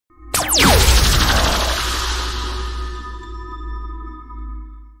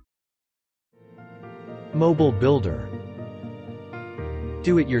Mobile builder.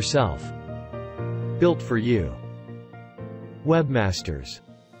 Do it yourself. Built for you. Webmasters.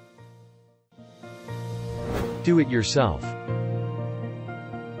 Do it yourself.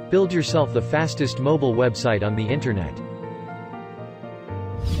 Build yourself the fastest mobile website on the internet.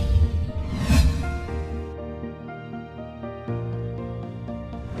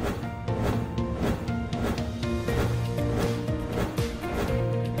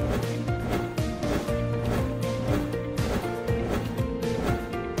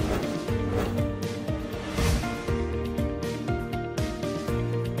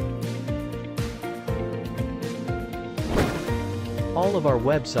 All of our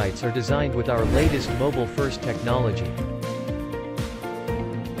websites are designed with our latest mobile-first technology.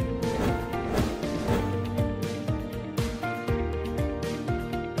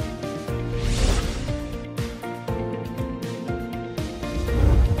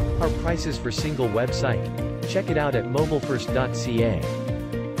 Our prices for single website. Check it out at mobilefirst.ca.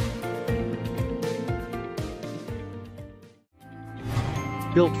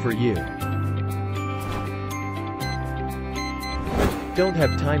 Built for you. Don't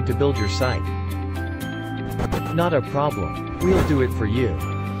have time to build your site? Not a problem, we'll do it for you.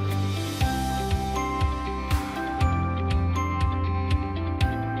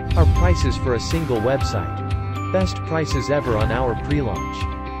 Our prices for a single website. Best prices ever on our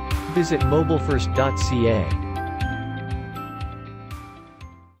pre-launch. Visit mobilefirst.ca.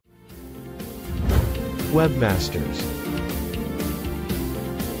 Webmasters.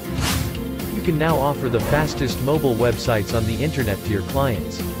 You can now offer the fastest mobile websites on the internet to your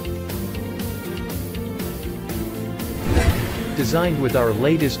clients. Designed with our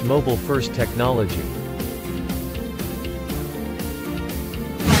latest mobile-first technology.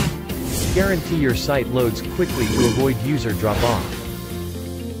 Guarantee your site loads quickly to avoid user drop-off.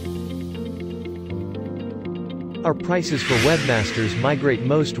 Our prices for Webmasters migrate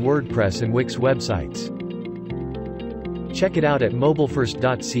most WordPress and Wix websites. Check it out at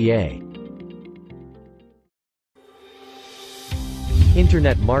mobilefirst.ca.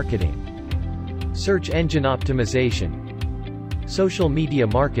 Internet marketing. Search engine optimization. Social media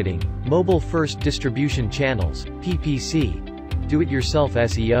marketing, mobile-first distribution channels, PPC. Do-it-yourself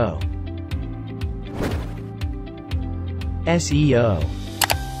SEO. SEO.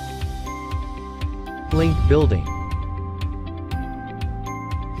 Link building.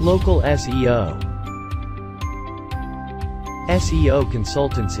 Local SEO. SEO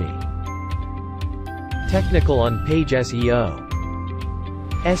Consultancy. Technical on-page SEO.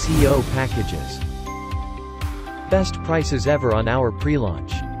 SEO packages. Best prices ever on our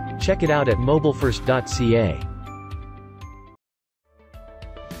pre-launch. Check it out at mobilefirst.ca.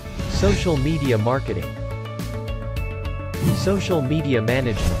 Social media marketing. Social media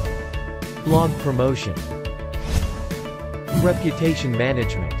management. Blog promotion. Reputation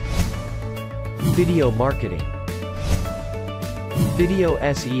management. Video marketing. Video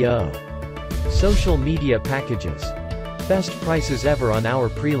SEO. Social media packages. Best prices ever on our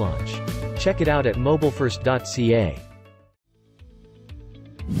pre-launch. Check it out at mobilefirst.ca.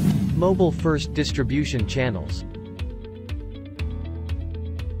 Mobile-first distribution channels.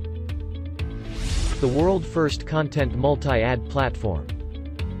 The world-first content multi-ad platform.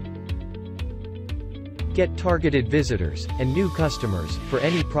 Get targeted visitors and new customers for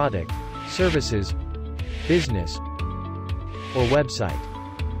any product, services, business, or website.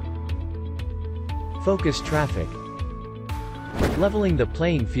 Focus traffic. Leveling the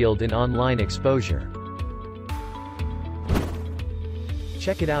playing field in online exposure.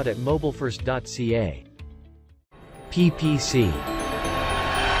 Check it out at mobilefirst.ca. PPC.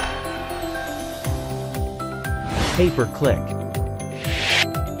 Pay-per-click.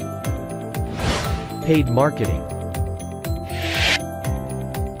 Paid marketing.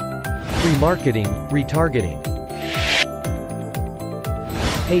 Remarketing, retargeting.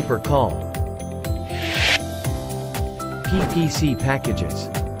 Pay-per-call. PPC packages.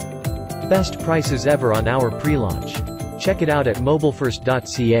 Best prices ever on our pre-launch. Check it out at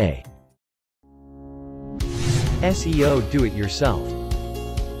mobilefirst.ca. SEO Do It Yourself.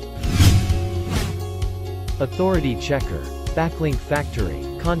 Authority Checker. Backlink Factory.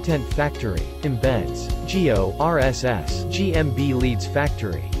 Content Factory. Embeds. Geo, RSS. GMB Leads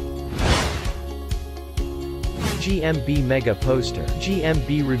Factory. GMB Mega Poster,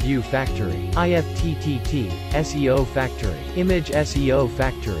 GMB Review Factory, IFTTT, SEO Factory, Image SEO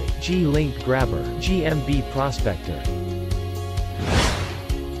Factory, G-Link Grabber, GMB Prospector,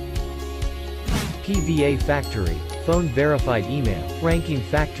 PVA Factory, Phone Verified Email, Ranking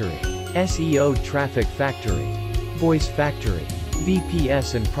Factory, SEO Traffic Factory, Voice Factory,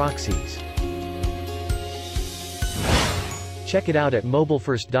 VPS and Proxies. Check it out at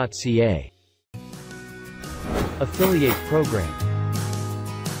mobilefirst.ca. Affiliate Program.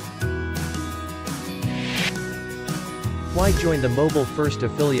 Why join the Mobile First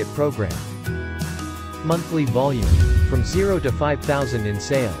Affiliate Program? Monthly volume. From 0 to 5,000 in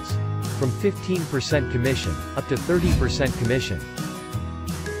sales. From 15% commission, up to 30% commission.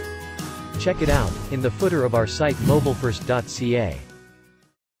 Check it out, in the footer of our site mobilefirst.ca.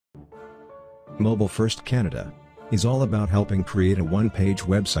 Mobile First Canada is all about helping create a one-page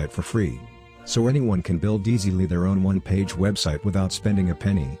website for free, so anyone can build easily their own one-page website without spending a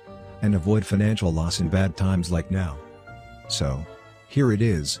penny, and avoid financial loss in bad times like now. So, here it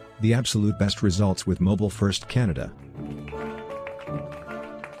is, the absolute best results with Mobile First Canada.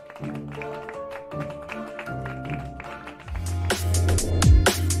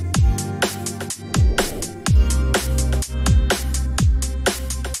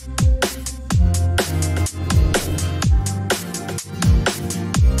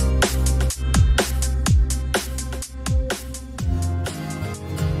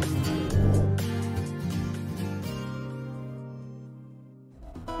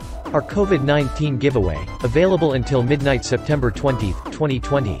 Our COVID-19 giveaway, available until midnight September 20,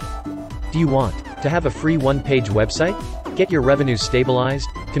 2020. Do you want to have a free one-page website? Get your revenues stabilized?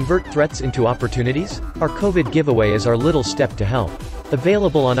 Convert threats into opportunities? Our COVID giveaway is our little step to help.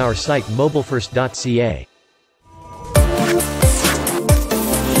 Available on our site mobilefirst.ca.